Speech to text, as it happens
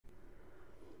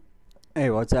Hey,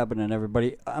 what's happening,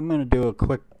 everybody? I'm gonna do a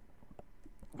quick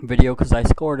video because I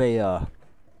scored a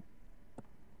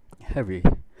heavy.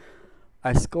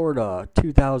 I scored a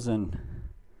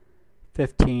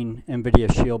 2015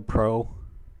 Nvidia Shield Pro.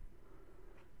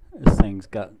 This thing's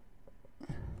got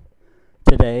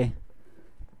today.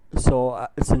 So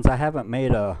since I haven't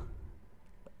made a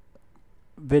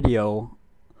video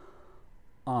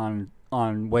on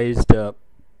ways to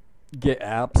get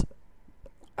apps,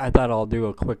 I thought I'll do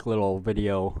a quick little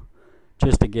video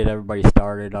just to get everybody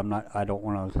started. I don't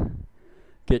want to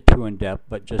get too in depth,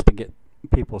 but just to get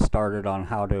people started on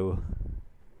how to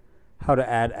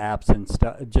add apps and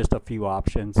stuff. Just a few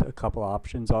options, a couple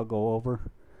options I'll go over.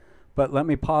 But let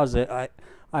me pause it.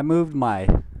 I moved my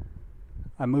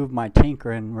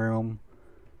tinkering room,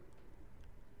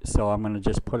 so I'm gonna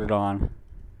just put it on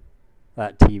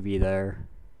that TV there.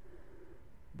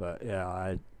 But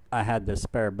yeah, I had the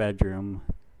spare bedroom,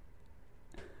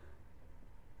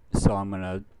 so I'm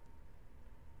gonna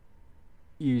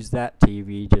use that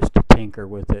TV just to tinker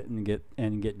with it and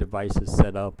get devices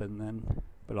set up, and then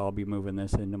but I'll be moving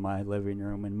this into my living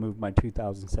room and move my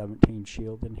 2017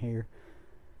 Shield in here.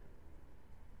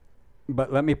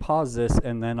 But let me pause this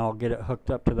and then I'll get it hooked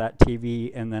up to that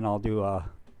TV, and then I'll do a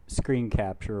screen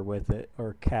capture with it,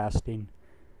 or casting,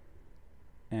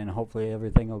 and hopefully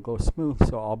everything will go smooth.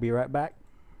 So I'll be right back.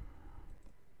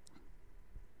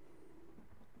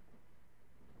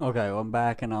 Okay, well, I'm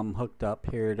back and I'm hooked up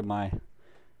here to my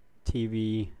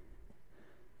TV.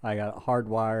 I got it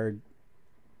hardwired,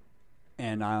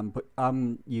 and I'm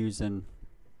using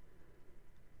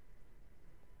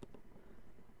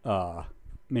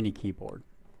mini keyboard.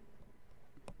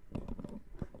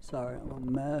 Sorry, I'm a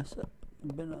mess.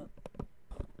 It's been a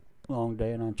long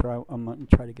day, and I'm gonna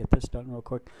try to get this done real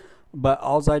quick. But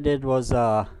all I did was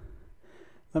let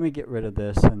me get rid of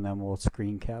this, and then we'll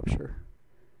screen capture.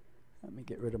 Let me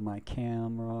get rid of my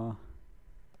camera.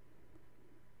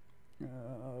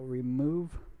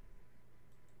 Remove.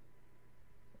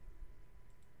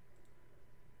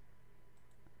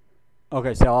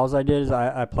 Okay, so all I did is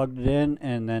I plugged it in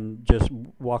and then just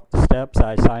walked the steps.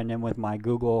 I signed in with my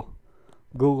Google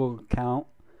account,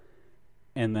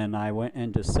 and then I went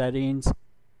into settings.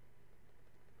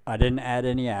 I didn't add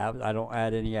any apps. I don't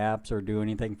add any apps or do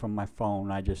anything from my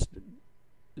phone. I just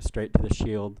straight to the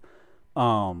Shield.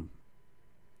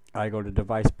 I go to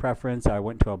device preference. I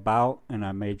went to about, and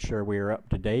I made sure we were up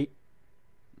to date.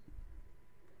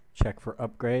 Check for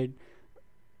upgrade,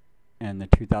 and the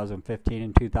 2015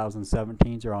 and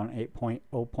 2017s are on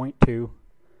 8.0.2.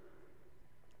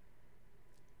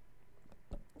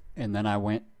 And then I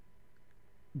went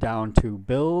down to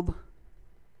build,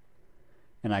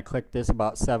 and I clicked this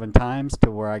about 7 times to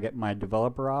where I get my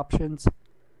developer options.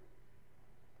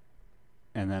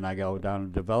 And then I go down to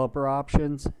developer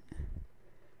options,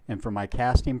 and for my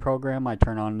casting program I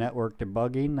turn on network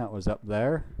debugging. That was up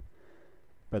there,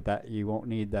 but that you won't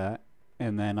need that.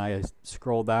 And then I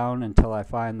scroll down until I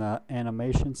find the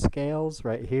animation scales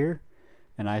right here,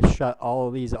 and I shut all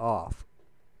of these off.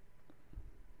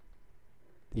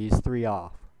 These 3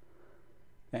 off.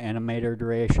 The animator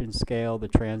duration scale, the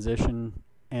transition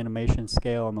animation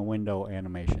scale, and the window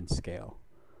animation scale.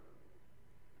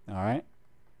 Alright,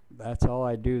 that's all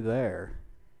I do there.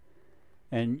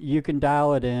 And you can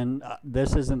dial it in.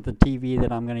 This isn't the TV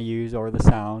that I'm going to use or the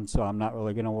sound, so I'm not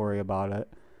really going to worry about it.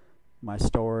 My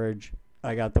storage,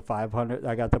 I got the 500,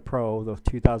 I got the Pro, the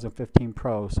 2015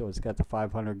 Pro, so it's got the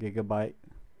 500 gigabyte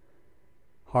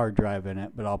hard drive in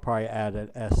it, but I'll probably add an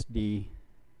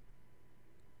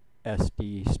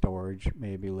SD storage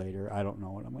maybe later. I don't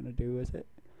know what I'm going to do with it.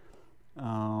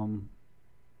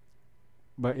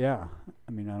 But yeah,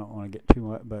 I mean, I don't want to get too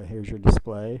much, but here's your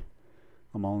display.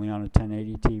 I'm only on a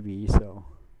 1080 TV, so.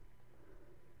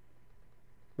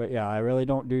 But yeah, I really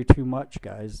don't do too much,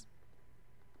 guys.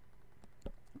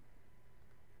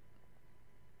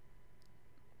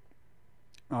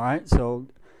 Alright, so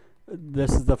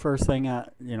this is the first thing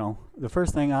the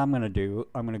first thing I'm going to do.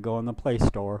 I'm going to go in the Play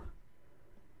Store,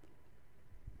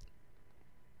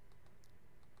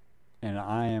 and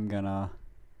I am going to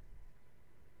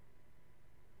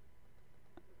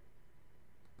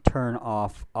turn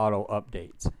off auto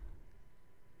updates.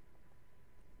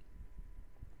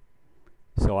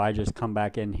 So I just come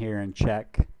back in here and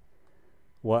check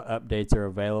what updates are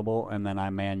available, and then I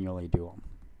manually do them.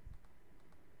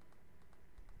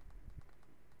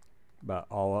 But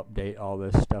I'll update all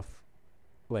this stuff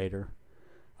later.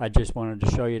 I just wanted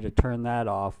to show you to turn that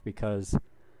off, because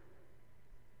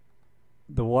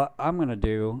what I'm going to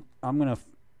do,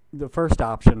 the first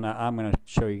option that I'm going to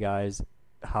show you guys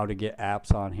how to get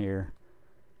apps on here.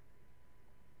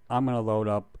 I'm going to load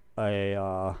up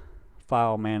a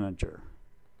file manager.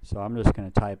 So I'm just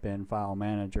going to type in file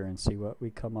manager and see what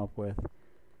we come up with.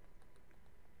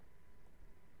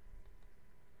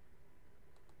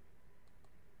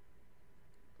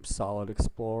 Solid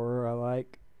Explorer I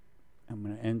like. I'm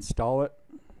going to install it.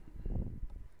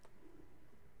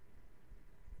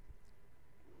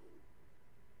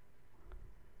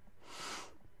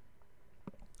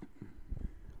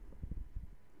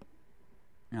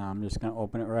 Now I'm just going to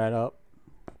open it right up.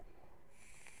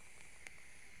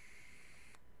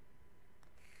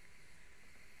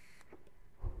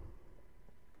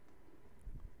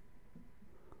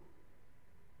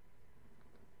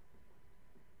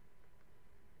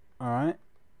 Alright.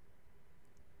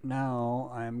 Now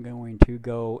I'm going to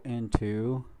go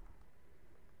into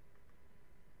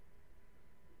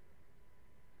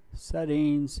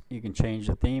settings. You can change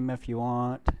the theme if you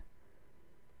want.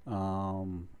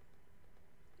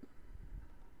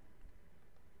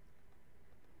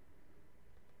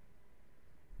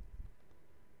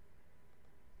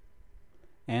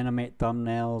 Animate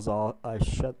thumbnails, I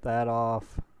shut that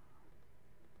off.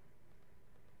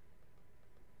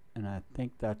 And I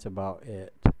think that's about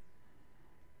it.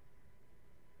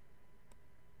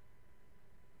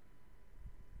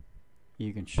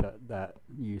 You can shut that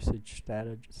usage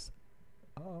status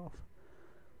off.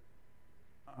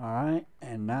 Alright,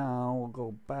 and now we'll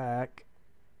go back.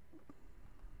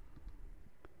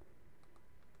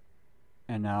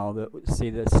 And now see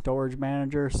the storage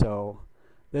manager. So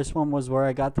this one was where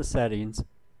I got the settings,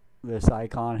 this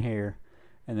icon here,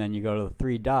 and then you go to the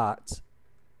three dots,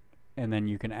 and then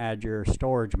you can add your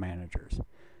storage managers.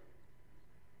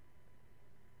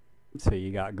 So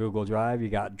you got Google Drive, you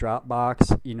got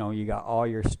Dropbox, you know, you got all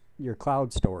your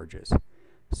cloud storages.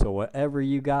 So whatever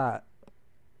you got,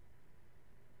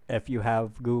 if you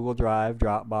have Google Drive,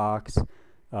 Dropbox,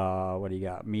 what do you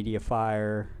got?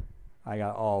 MediaFire, I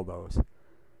got all those.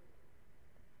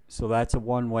 So that's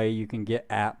one way you can get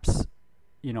apps.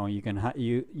 You know, you can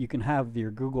you can have your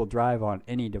Google Drive on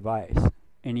any device,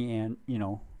 any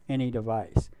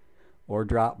device, or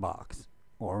Dropbox,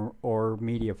 or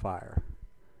MediaFire,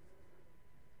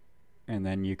 and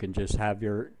then you can just have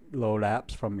your load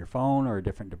apps from your phone or a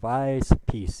different device,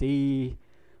 PC,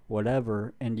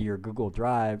 whatever, into your Google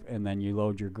Drive, and then you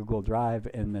load your Google Drive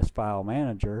in this file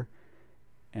manager,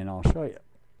 and I'll show you.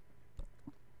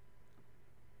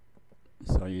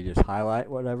 So you just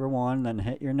highlight whatever one, then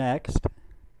hit your next.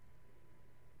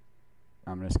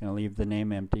 I'm just going to leave the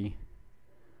name empty.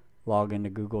 Log into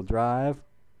Google Drive.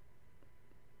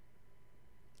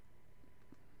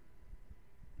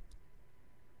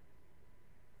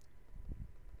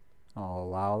 I'll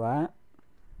allow that.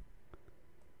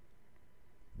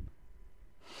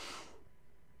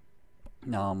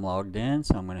 Now I'm logged in,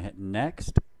 so I'm going to hit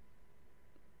next.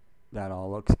 That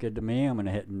all looks good to me. I'm going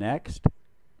to hit next.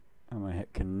 I'm going to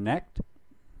hit connect.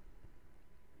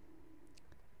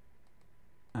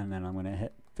 And then I'm going to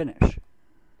hit finish.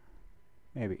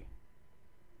 Maybe.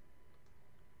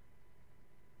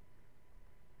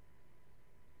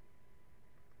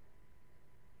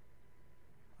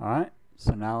 Alright,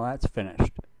 so now that's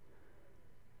finished.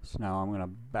 So now I'm going to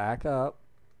back up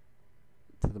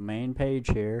to the main page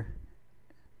here.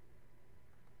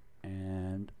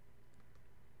 And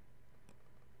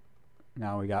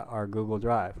now we got our Google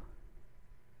Drive.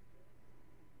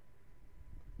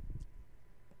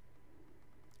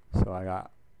 So I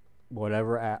got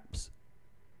whatever apps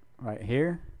right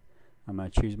here. I'm going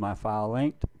to choose my file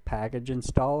linked, package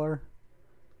installer.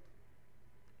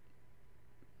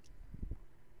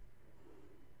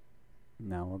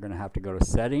 Now we're going to have to go to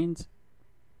settings.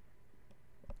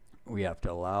 We have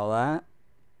to allow that.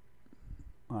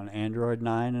 On Android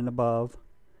 9 and above,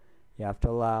 you have to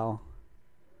allow.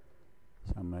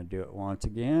 So I'm going to do it once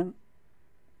again.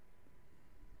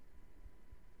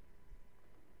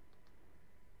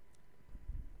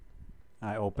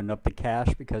 I opened up the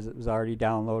cache because it was already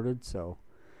downloaded, so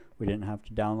we didn't have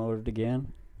to download it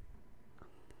again.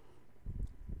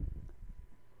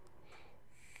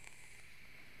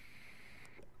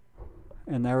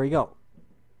 And there we go.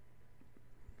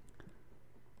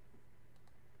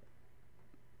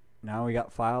 Now we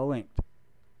got file linked.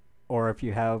 Or if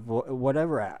you have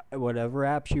whatever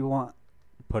apps you want,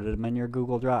 put them in your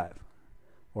Google Drive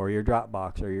or your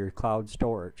Dropbox or your cloud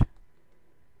storage.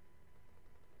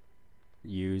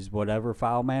 Use whatever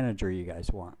file manager you guys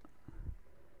want.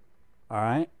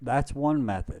 Alright, that's one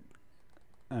method.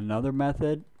 Another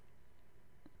method,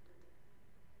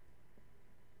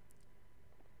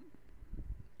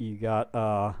 you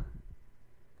got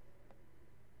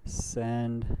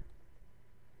send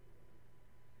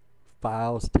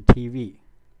files to TV.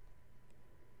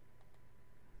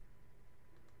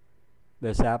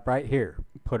 This app right here.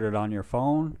 Put it on your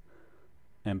phone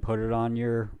and put it on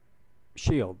your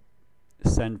Shield.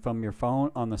 Send from your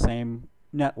phone on the same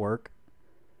network.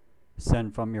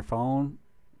 Send from your phone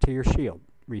to your Shield.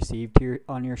 Receive to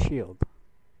on your Shield.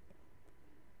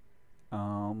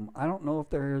 I don't know if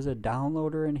there is a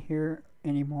downloader in here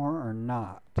anymore or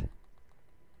not.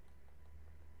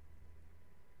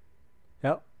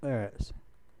 Yep, there is.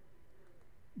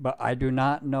 But I do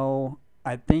not know.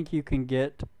 I think you can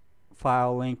get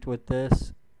file linked with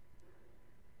this,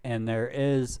 and there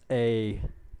is a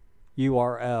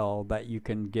URL that you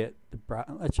can get.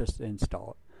 Let's just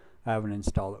install it. I haven't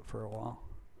installed it for a while.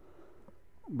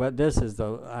 But this is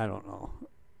I don't know.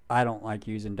 I don't like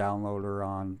using downloader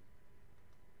on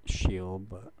Shield,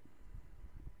 but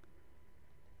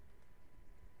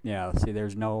yeah, see,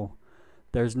 there's no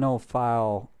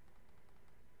file,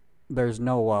 there's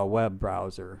no web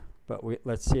browser, but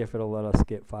let's see if it'll let us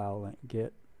get file link,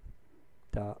 get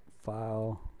dot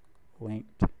file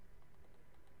linked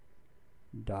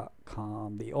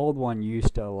 .com. The old one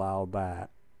used to allow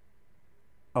that.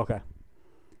 Okay,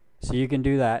 so you can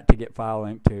do that to get file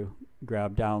link to.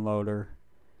 Grab downloader.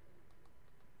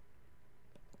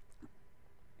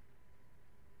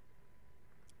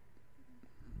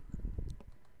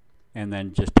 And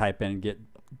then just type in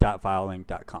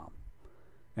get.filelink.com,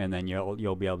 and then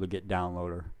you'll be able to get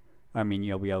downloader. I mean,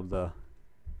 you'll be able to,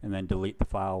 and then delete the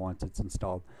file once it's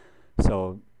installed.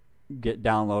 So get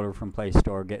downloader from Play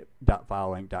Store,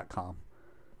 get.filelink.com.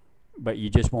 But you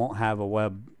just won't have a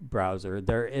web browser.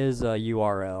 There is a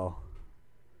URL,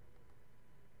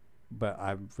 but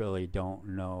I really don't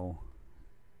know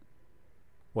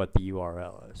what the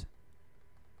URL is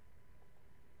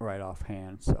right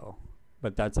offhand. So.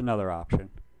 But that's another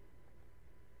option.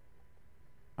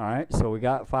 Alright, so we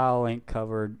got file link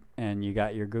covered, and you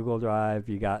got your Google Drive,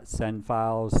 you got send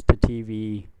files to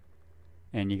TV,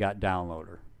 and you got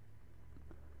downloader.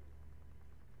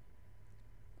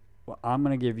 What I'm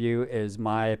going to give you is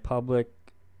my public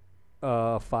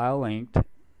file linked.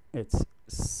 It's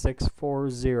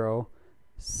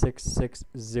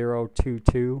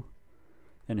 640-66022,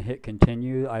 and hit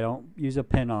continue. I don't use a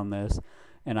pin on this,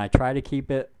 and I try to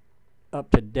keep it up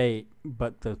to date,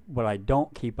 but what I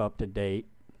don't keep up to date,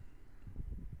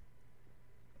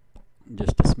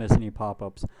 just dismiss any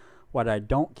pop-ups. What I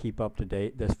don't keep up to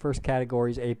date, this first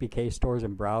category is APK stores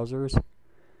and browsers.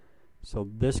 So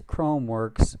this Chrome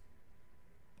works,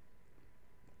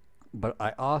 but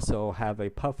I also have a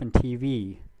Puffin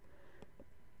TV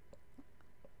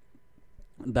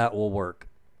that will work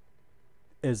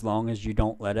as long as you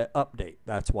don't let it update.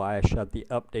 That's why I shut the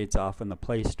updates off in the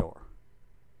Play Store.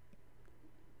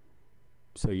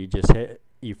 So you just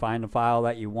you find a file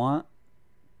that you want,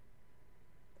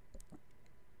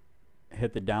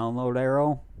 hit the download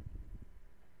arrow.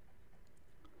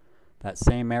 That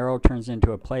same arrow turns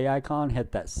into a play icon.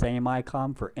 Hit that same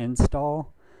icon for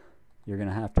install. You're going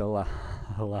to have to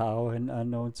allow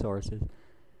unknown sources.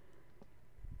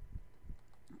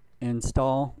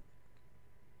 Install.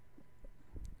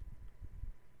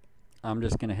 I'm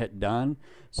just going to hit done.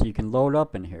 So you can load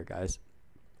up in here, guys.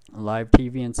 Live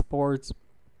TV and sports.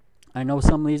 I know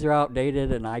some of these are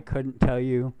outdated, and I couldn't tell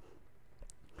you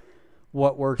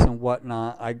what works and what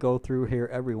not. I go through here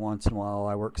every once in a while.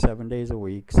 I work 7 days a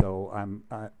week, so I'm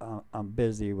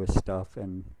busy with stuff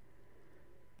and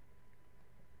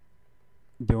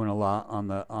doing a lot on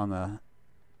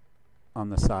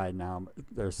the side now.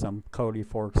 There's some Cody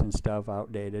forks and stuff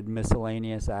outdated,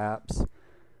 miscellaneous apps.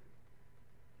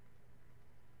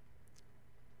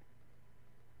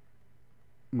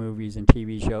 Movies and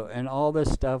TV show and all this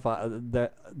stuff.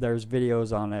 There's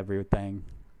videos on everything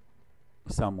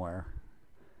somewhere.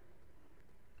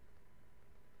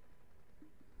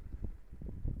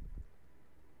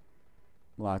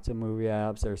 Lots of movie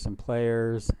apps. There's some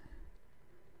players.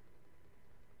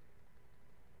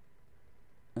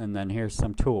 And then here's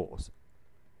some tools.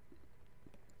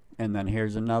 And then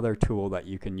here's another tool that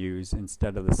you can use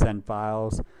instead of the send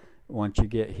files. Once you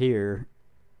get here,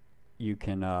 you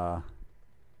can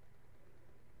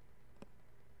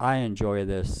I enjoy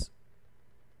this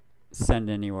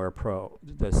Send Anywhere Pro,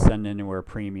 the Send Anywhere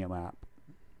Premium app.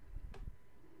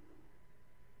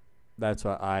 That's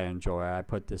what I enjoy. I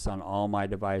put this on all my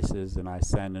devices and I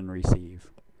send and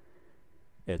receive.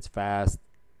 It's fast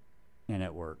and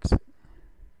it works.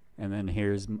 And then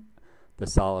here's the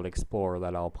Solid Explorer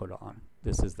that I'll put on.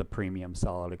 This is the Premium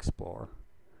Solid Explorer.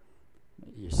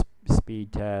 Your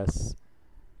speed tests.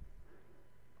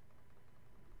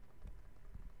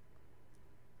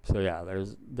 So yeah,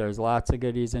 there's lots of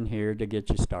goodies in here to get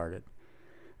you started,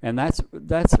 and that's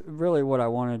really what I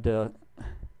wanted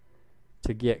to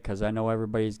to get, because I know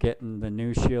everybody's getting the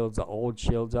new shields, the old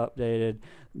shields updated,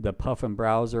 the Puffin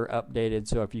browser updated.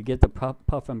 So if you get the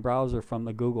Puffin browser from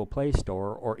the Google Play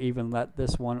Store, or even let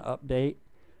this one update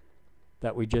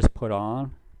that we just put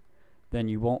on, then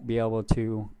you won't be able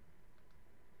to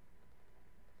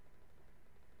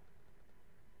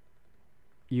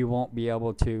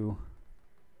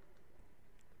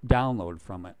download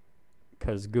from it,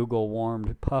 because Google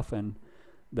warned Puffin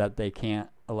that they can't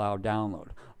allow download.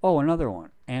 Oh, another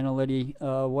one, Analytic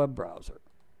web browser,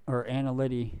 or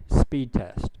Analytic speed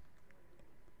test.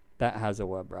 That has a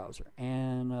web browser,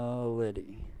 Analytic.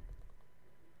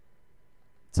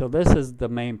 So this is the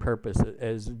main purpose,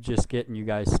 is just getting you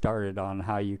guys started on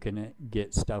how you can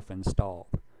get stuff installed.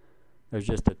 There's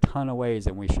just a ton of ways,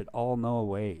 and we should all know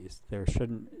ways. There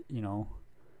shouldn't,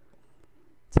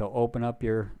 So open up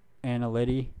your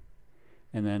Analytic,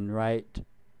 and then write,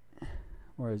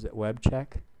 where is it, web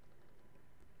check.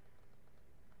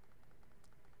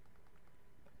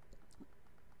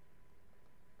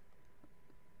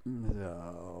 The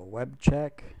web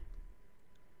check.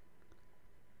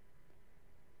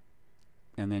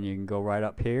 And then you can go right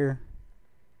up here.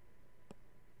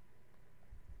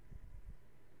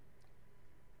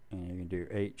 And you can do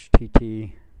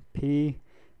HTTP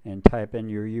and type in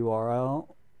your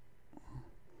URL.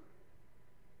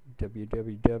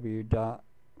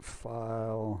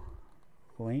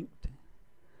 www.filelinked.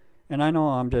 And I know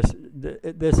I'm just,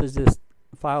 this is just,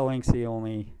 file link's the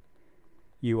only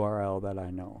URL that I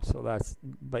know. So that's,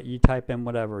 but you type in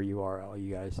whatever URL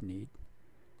you guys need.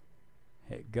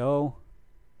 Hit go.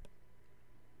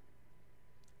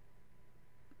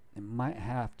 It might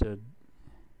have to,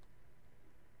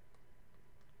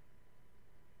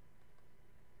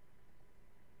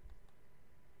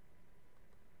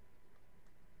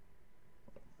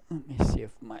 let me see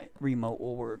if my remote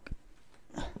will work.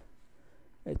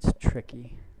 It's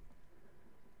tricky.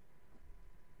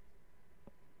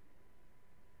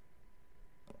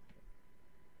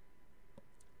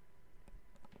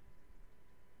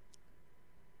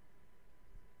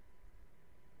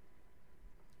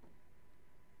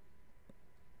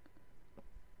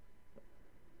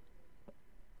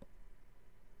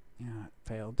 Yeah, it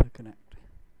failed to connect.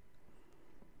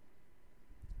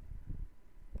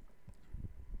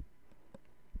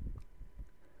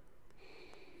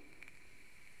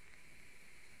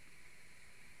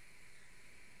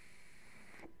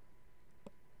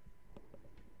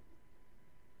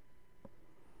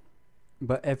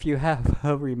 But if you have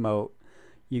a remote,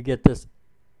 you get this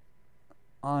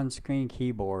on-screen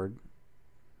keyboard.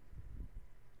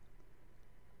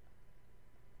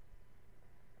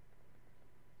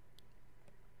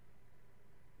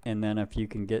 And then if you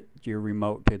can get your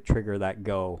remote to trigger that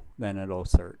go, then it'll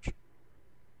search.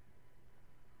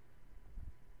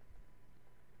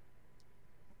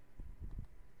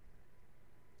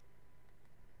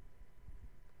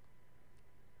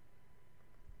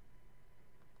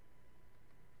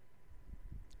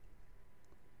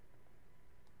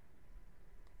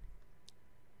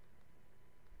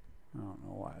 I don't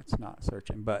know why it's not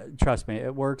searching, but trust me,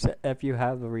 it works if you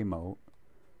have the remote.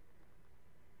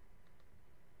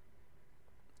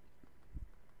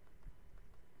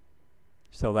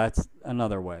 So that's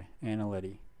another way,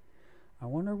 Analytic. I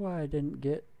wonder why I didn't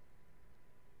get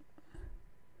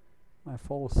my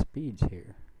full speeds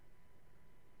here.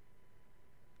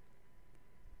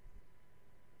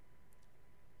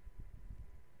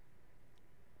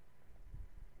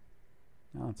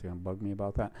 Now it's going to bug me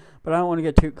about that. But I don't want to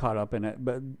get too caught up in it.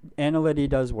 But Analytic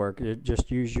does work.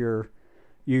 Just use your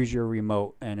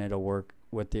remote, and it'll work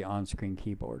with the on-screen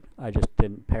keyboard. I just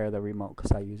didn't pair the remote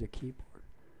because I use a keyboard.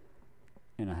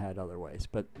 And I had other ways.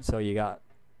 But so you got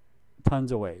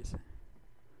tons of ways.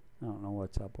 I don't know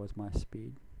what's up with my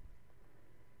speed.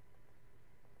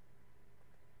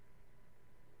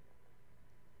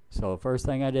 So the first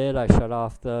thing I did, I shut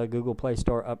off the Google Play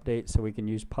Store update so we can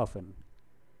use Puffin.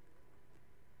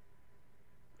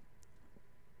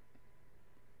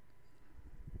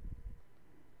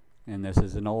 And this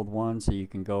is an old one, so you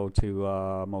can go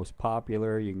to most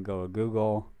popular. You can go to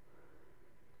Google.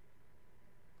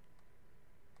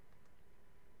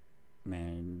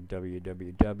 And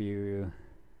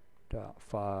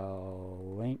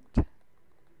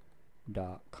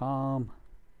www.filelinked.com.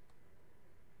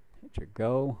 Hit your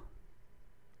go.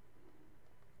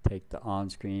 Take the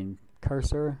on-screen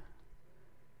cursor.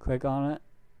 Click on it.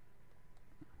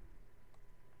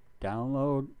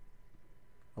 Download.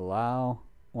 Allow.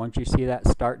 Once you see that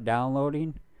start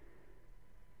downloading,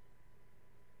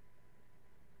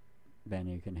 then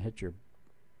you can hit your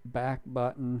back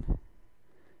button.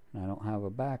 And I don't have a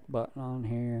back button on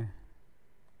here.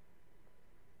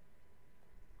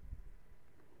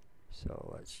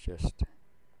 So let's just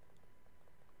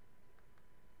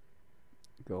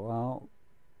go out,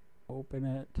 open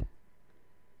it.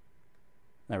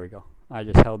 There we go. I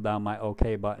just held down my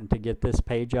OK button to get this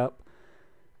page up,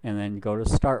 and then go to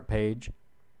Start Page,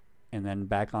 and then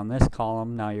back on this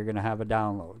column, now you're going to have a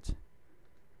Downloads.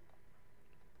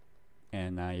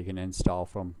 And now you can install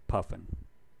from Puffin.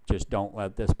 Just don't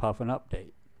let this Puffin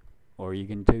update. Or you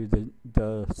can do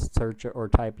the search or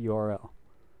type URL.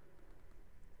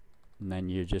 And then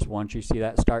you just, once you see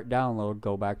that start download,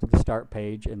 go back to the Start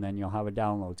Page, and then you'll have a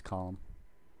Downloads column.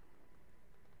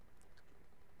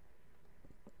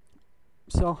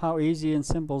 So how easy and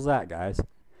simple is that, guys?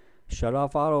 Shut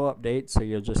off auto updates, so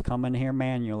you'll just come in here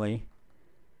manually.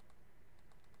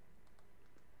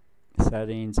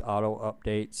 Settings, auto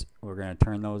updates, we're going to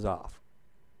turn those off.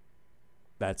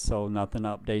 That's so nothing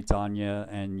updates on you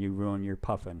and you ruin your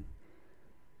Puffin.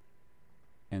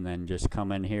 And then just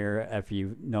come in here. If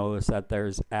you notice that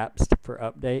there's apps for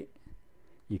update,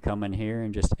 you come in here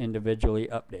and just individually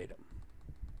update them.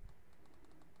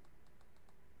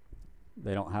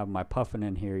 They don't have my Puffin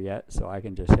in here yet, so I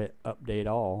can just hit update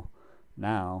all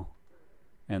now,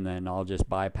 and then I'll just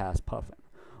bypass Puffin.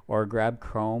 Or grab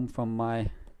Chrome from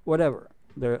my whatever.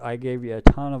 There, I gave you a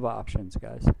ton of options,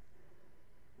 guys.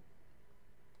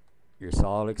 Your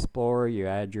Solid Explorer, you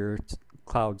add your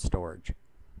cloud storage.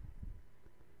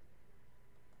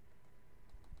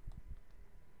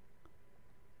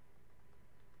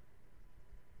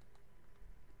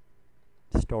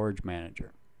 Storage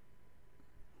Manager.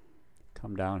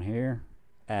 Come down here,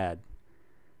 add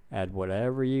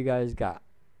whatever you guys got.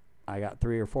 I got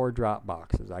 3 or 4 drop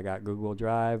boxes. I got Google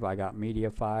Drive, I got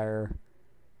MediaFire,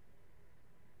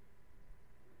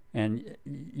 and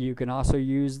you can also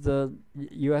use the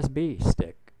USB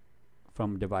stick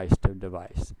from device to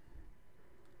device.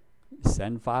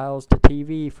 Send files to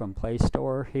TV from Play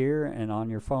Store here and on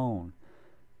your phone.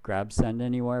 Grab Send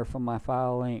Anywhere from my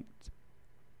file links.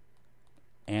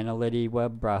 Analytic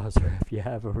web browser if you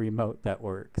have a remote that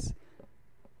works.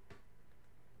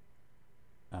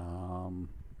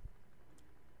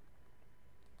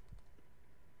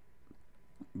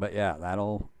 But yeah,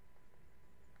 that'll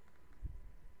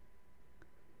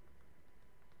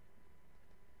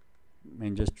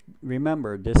just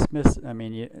remember, dismiss.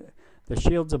 The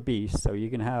Shield's a beast, so you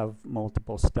can have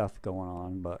multiple stuff going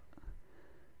on, but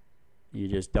you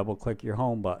just double click your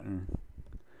home button.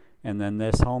 And then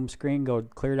this home screen, go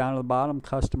clear down to the bottom,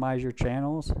 customize your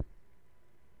channels.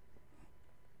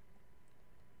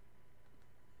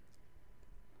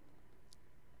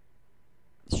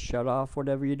 Shut off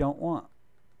whatever you don't want.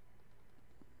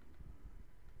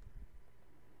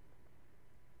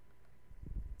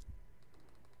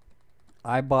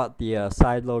 I bought the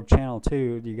Sideload Channel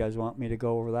 2. Do you guys want me to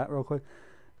go over that real quick?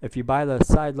 If you buy the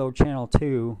Sideload Channel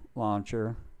 2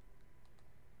 launcher,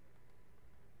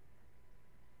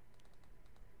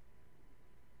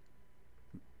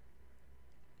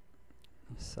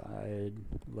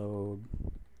 Sideload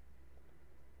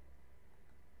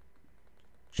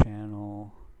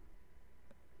Channel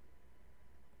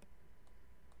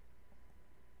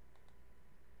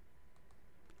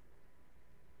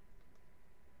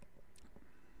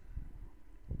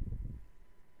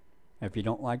if you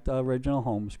don't like the original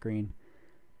home screen,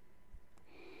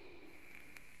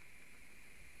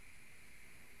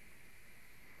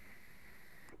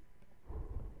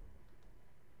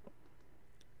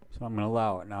 so I'm going to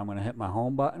allow it. Now I'm going to hit my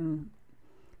home button.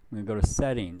 I'm going to go to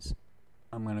Settings.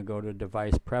 I'm going to go to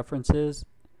Device Preferences.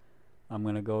 I'm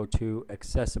going to go to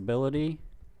Accessibility.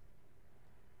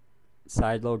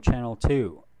 Sideload Channel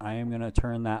 2. I am going to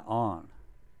turn that on.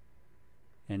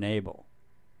 Enable.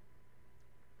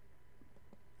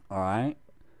 Alright.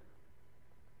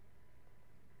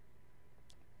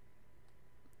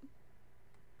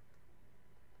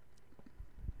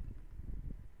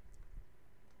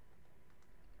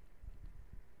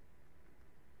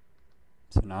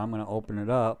 So now I'm going to open it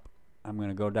up. I'm going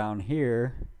to go down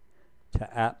here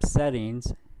to App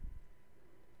Settings.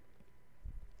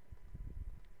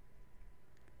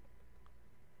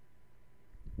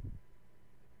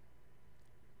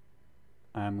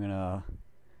 I'm going to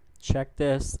check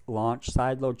this, launch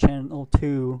Sideload Channel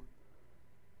 2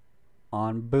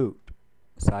 on boot.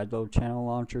 Sideload Channel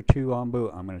Launcher 2 on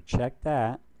boot. I'm going to check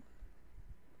that.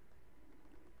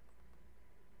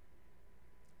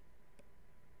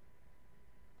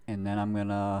 And then I'm going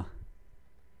to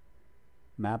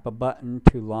map a button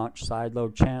to launch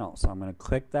Sideload Channel. So I'm going to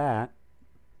click that.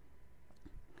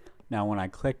 Now when I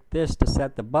click this to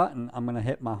set the button, I'm going to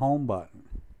hit my home button.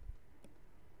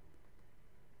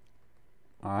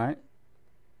 Alright.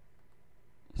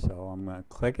 So I'm going to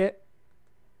click it.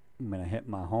 I'm going to hit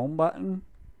my home button.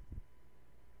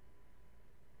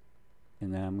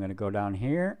 And then I'm going to go down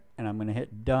here and I'm going to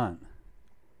hit done.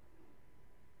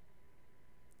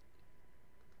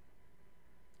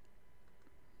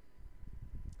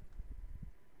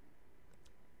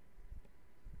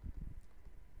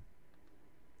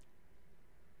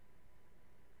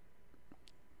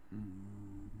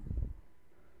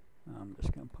 I'm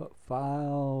just going to put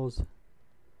files.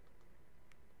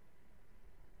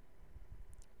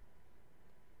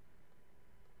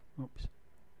 Oops.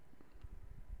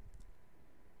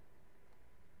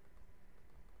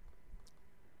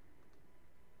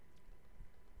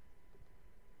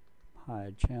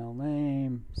 Hide channel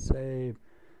name, save,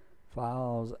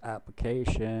 files,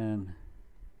 application.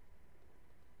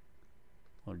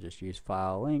 We'll just use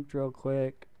file linked real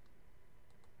quick.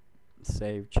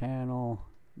 Save channel.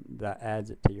 That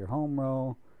adds it to your home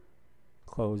row.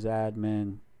 Close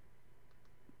admin.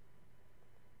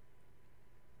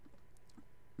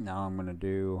 Now I'm going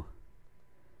to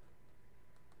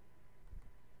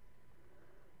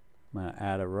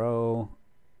add a row.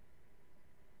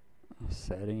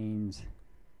 Settings.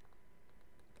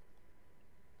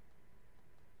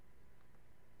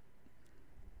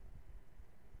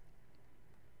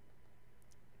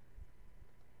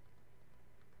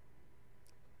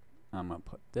 I'm going to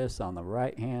put this on the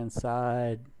right hand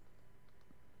side.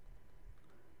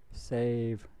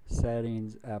 Save,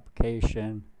 settings,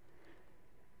 application.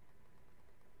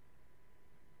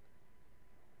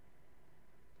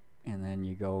 And then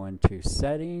you go into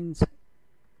settings,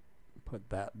 put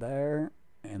that there,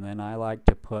 and then I like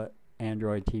to put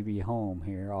Android TV Home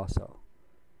here also.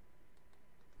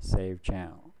 Save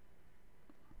channel.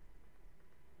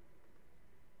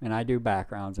 And I do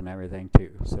backgrounds and everything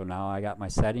too. So now I got my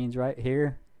settings right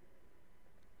here.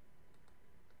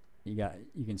 You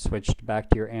can switch back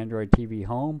to your Android TV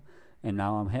Home, and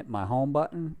now I'm hitting my home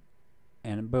button,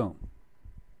 and boom.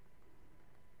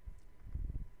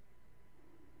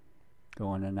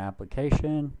 Go in an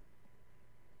application,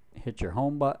 hit your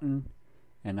home button,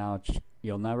 and now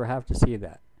you'll never have to see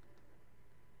that.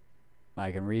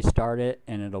 I can restart it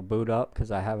and it'll boot up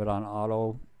because I have it on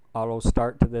auto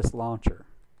start to this launcher.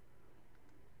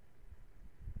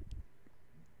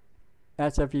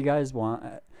 That's if you guys want.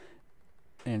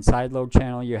 In sideload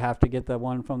channel, you have to get the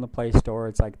one from the Play Store.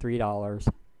 It's like $3.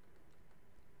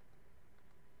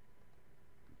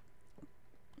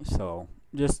 So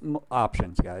just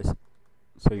options, guys,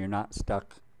 so you're not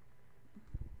stuck.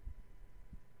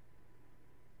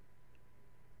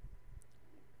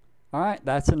 Alright,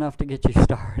 that's enough to get you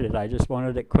started. I just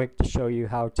wanted it quick to show you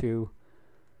how to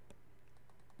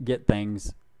get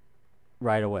things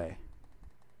right away.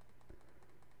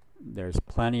 There's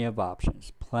plenty of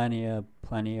options. Plenty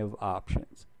of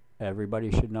options.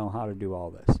 Everybody should know how to do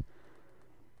all this.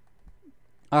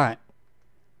 Alright,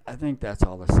 I think that's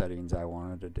all the settings I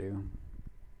wanted to do.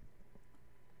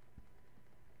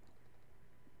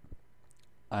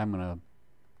 I'm going to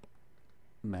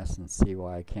mess and see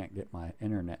why I can't get my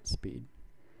internet speed.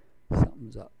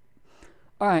 Something's up.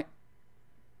 Alright.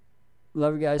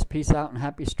 Love you guys. Peace out and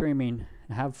happy streaming.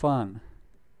 And have fun.